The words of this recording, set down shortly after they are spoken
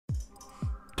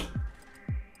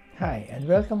Hi and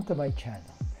welcome to my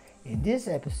channel. In this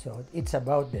episode, it's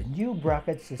about the new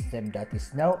bracket system that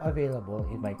is now available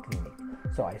in my clinic.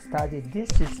 So I studied this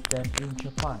system in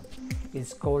Japan.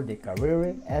 It's called the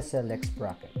Carriere SLX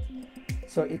bracket.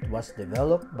 So it was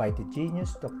developed by the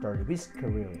genius Dr.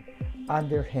 Carriere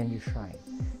under Henry Schein.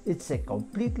 It's a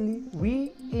completely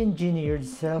re-engineered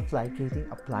self-ligating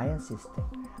appliance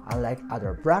system. Unlike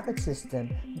other bracket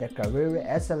systems, the Carriere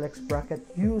SLX bracket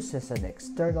uses an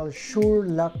external sure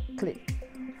lock clip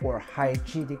for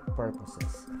hygienic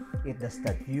purposes. It does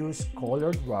not use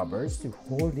colored rubbers to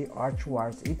hold the arch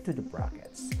wires into the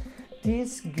brackets.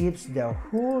 This gives the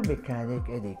whole mechanic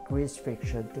a decreased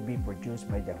friction to be produced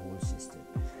by the whole system.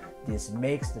 This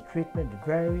makes the treatment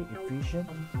very efficient.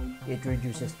 It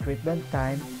reduces treatment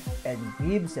time and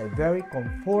gives a very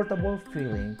comfortable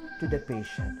feeling to the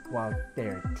patient while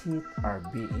their teeth are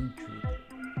being treated.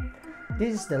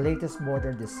 This is the latest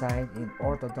modern design in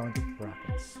orthodontic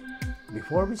brackets.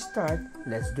 Before we start,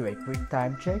 let's do a quick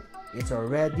time check. It's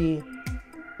already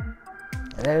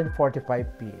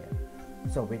 11:45 p.m.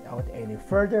 So without any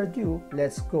further ado,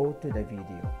 let's go to the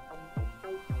video.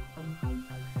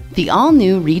 The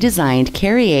all-new redesigned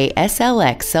Carriere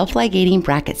SLX self-ligating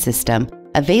bracket system,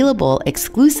 available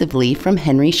exclusively from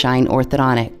Henry Schein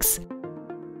Orthodontics.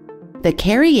 The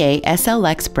Carriere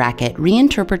SLX bracket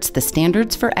reinterprets the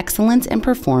standards for excellence and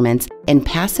performance in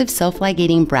passive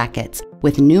self-ligating brackets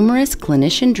with numerous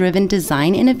clinician-driven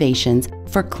design innovations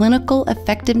for clinical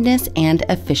effectiveness and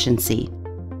efficiency.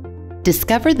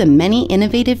 Discover the many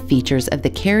innovative features of the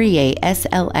Carriere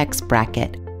SLX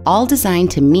bracket, all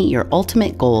designed to meet your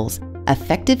ultimate goals: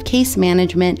 effective case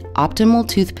management, optimal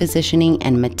tooth positioning,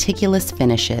 and meticulous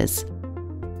finishes.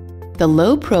 The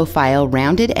low-profile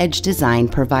rounded edge design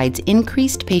provides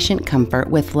increased patient comfort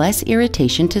with less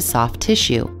irritation to soft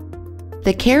tissue.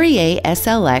 The Carriere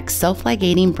SLX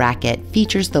self-ligating bracket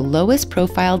features the lowest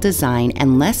profile design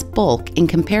and less bulk in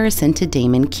comparison to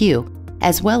Damon Q,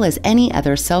 as well as any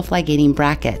other self-ligating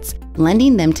brackets,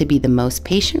 lending them to be the most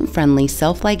patient-friendly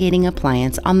self-ligating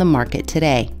appliance on the market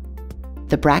today.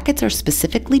 The brackets are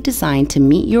specifically designed to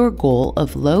meet your goal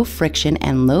of low friction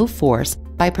and low force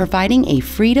by providing a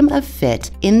freedom of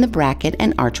fit in the bracket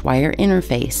and archwire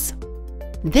interface.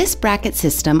 This bracket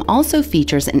system also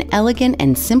features an elegant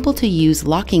and simple-to-use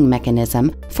locking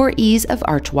mechanism for ease of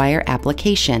archwire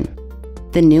application.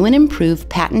 The new and improved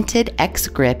patented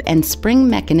X-grip and spring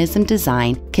mechanism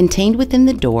design contained within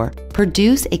the door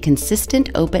produce a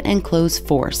consistent open and close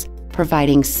force,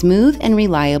 providing smooth and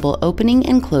reliable opening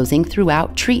and closing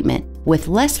throughout treatment with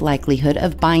less likelihood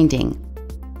of binding.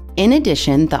 In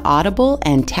addition, the audible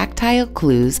and tactile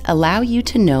clues allow you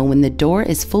to know when the door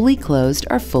is fully closed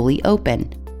or fully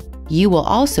open. You will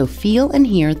also feel and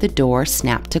hear the door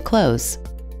snap to close.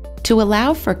 To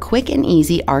allow for quick and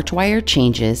easy archwire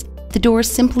changes, the door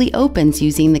simply opens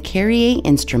using the Carriere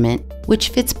instrument, which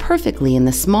fits perfectly in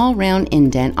the small round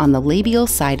indent on the labial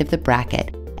side of the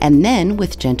bracket, and then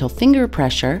with gentle finger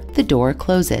pressure, the door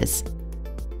closes.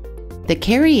 The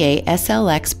Carriere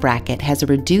SLX bracket has a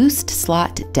reduced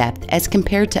slot depth as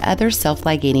compared to other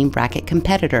self-ligating bracket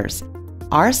competitors.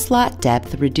 Our slot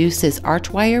depth reduces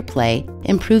archwire play,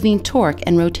 improving torque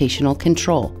and rotational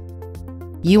control.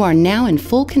 You are now in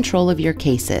full control of your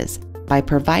cases. By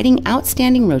providing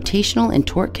outstanding rotational and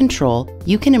torque control,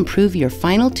 you can improve your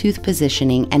final tooth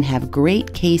positioning and have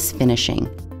great case finishing.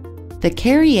 The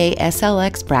Carriere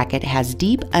SLX bracket has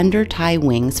deep under-tie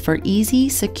wings for easy,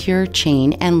 secure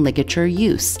chain and ligature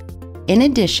use. In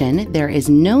addition, there is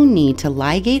no need to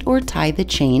ligate or tie the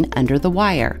chain under the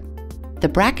wire. The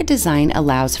bracket design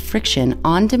allows friction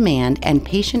on demand and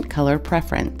patient color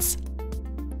preference.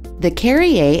 The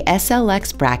Carriere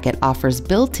SLX bracket offers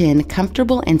built-in,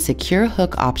 comfortable and secure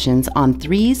hook options on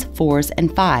 3s, 4s, and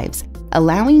 5s,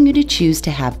 allowing you to choose to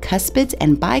have cuspids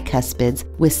and bicuspids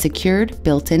with secured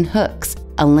built-in hooks,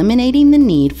 eliminating the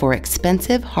need for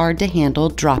expensive, hard-to-handle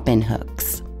drop-in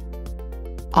hooks.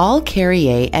 All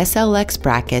Carriere SLX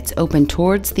brackets open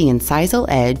towards the incisal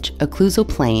edge, occlusal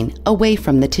plane, away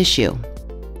from the tissue.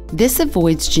 This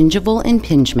avoids gingival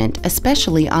impingement,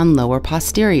 especially on lower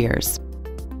posteriors.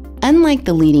 Unlike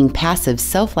the leading passive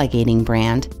self-ligating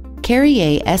brand,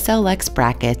 Carriere SLX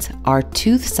brackets are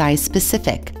tooth size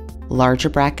specific, larger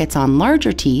brackets on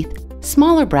larger teeth,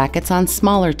 smaller brackets on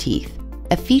smaller teeth,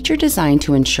 a feature designed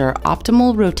to ensure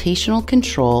optimal rotational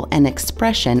control and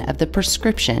expression of the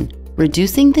prescription,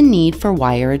 reducing the need for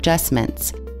wire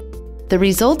adjustments. The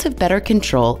result of better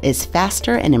control is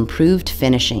faster and improved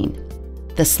finishing.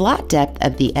 The slot depth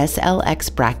of the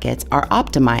SLX brackets are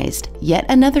optimized, yet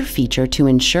another feature to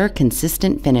ensure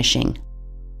consistent finishing.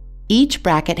 Each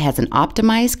bracket has an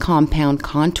optimized compound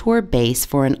contour base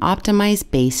for an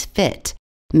optimized base fit,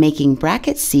 making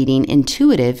bracket seating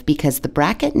intuitive because the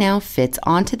bracket now fits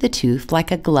onto the tooth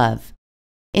like a glove.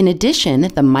 In addition,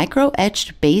 the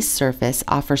micro-etched base surface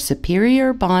offers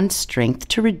superior bond strength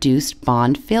to reduce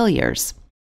bond failures.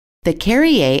 The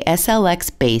Carriere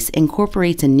SLX base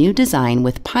incorporates a new design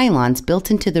with pylons built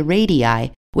into the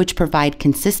radii, which provide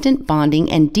consistent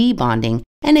bonding and debonding,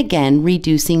 and again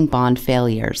reducing bond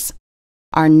failures.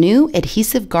 Our new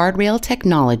adhesive guardrail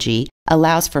technology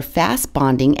allows for fast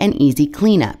bonding and easy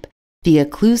cleanup. The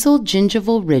occlusal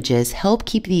gingival ridges help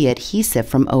keep the adhesive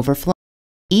from overflowing.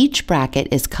 Each bracket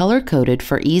is color-coded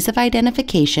for ease of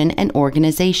identification and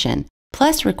organization,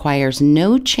 plus requires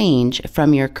no change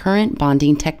from your current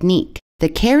bonding technique. The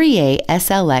Carriere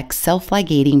SLX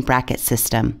self-ligating bracket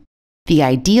system. The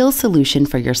ideal solution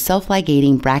for your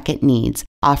self-ligating bracket needs,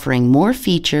 offering more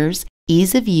features,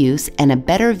 ease of use, and a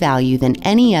better value than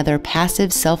any other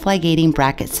passive self-ligating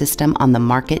bracket system on the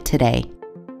market today.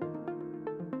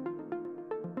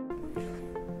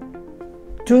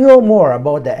 To know more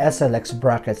about the SLX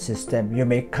bracket system, you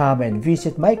may come and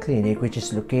visit my clinic, which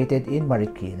is located in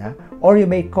Marikina, or you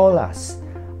may call us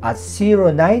at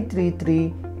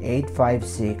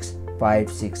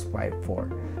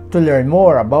 0933-856-5654. To learn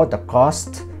more about the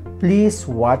cost, please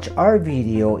watch our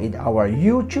video in our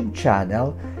YouTube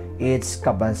channel. It's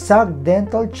Cabansag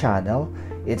Dental Channel.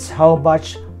 It's how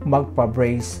much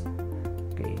magpa-brace.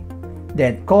 Okay.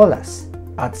 Then call us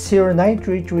at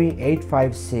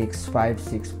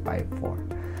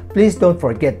 0933-856-5654. Please don't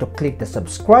forget to click the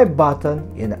subscribe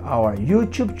button in our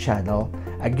YouTube channel.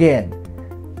 Again,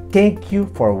 thank you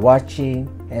for watching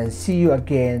and see you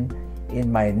again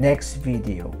in my next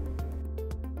video.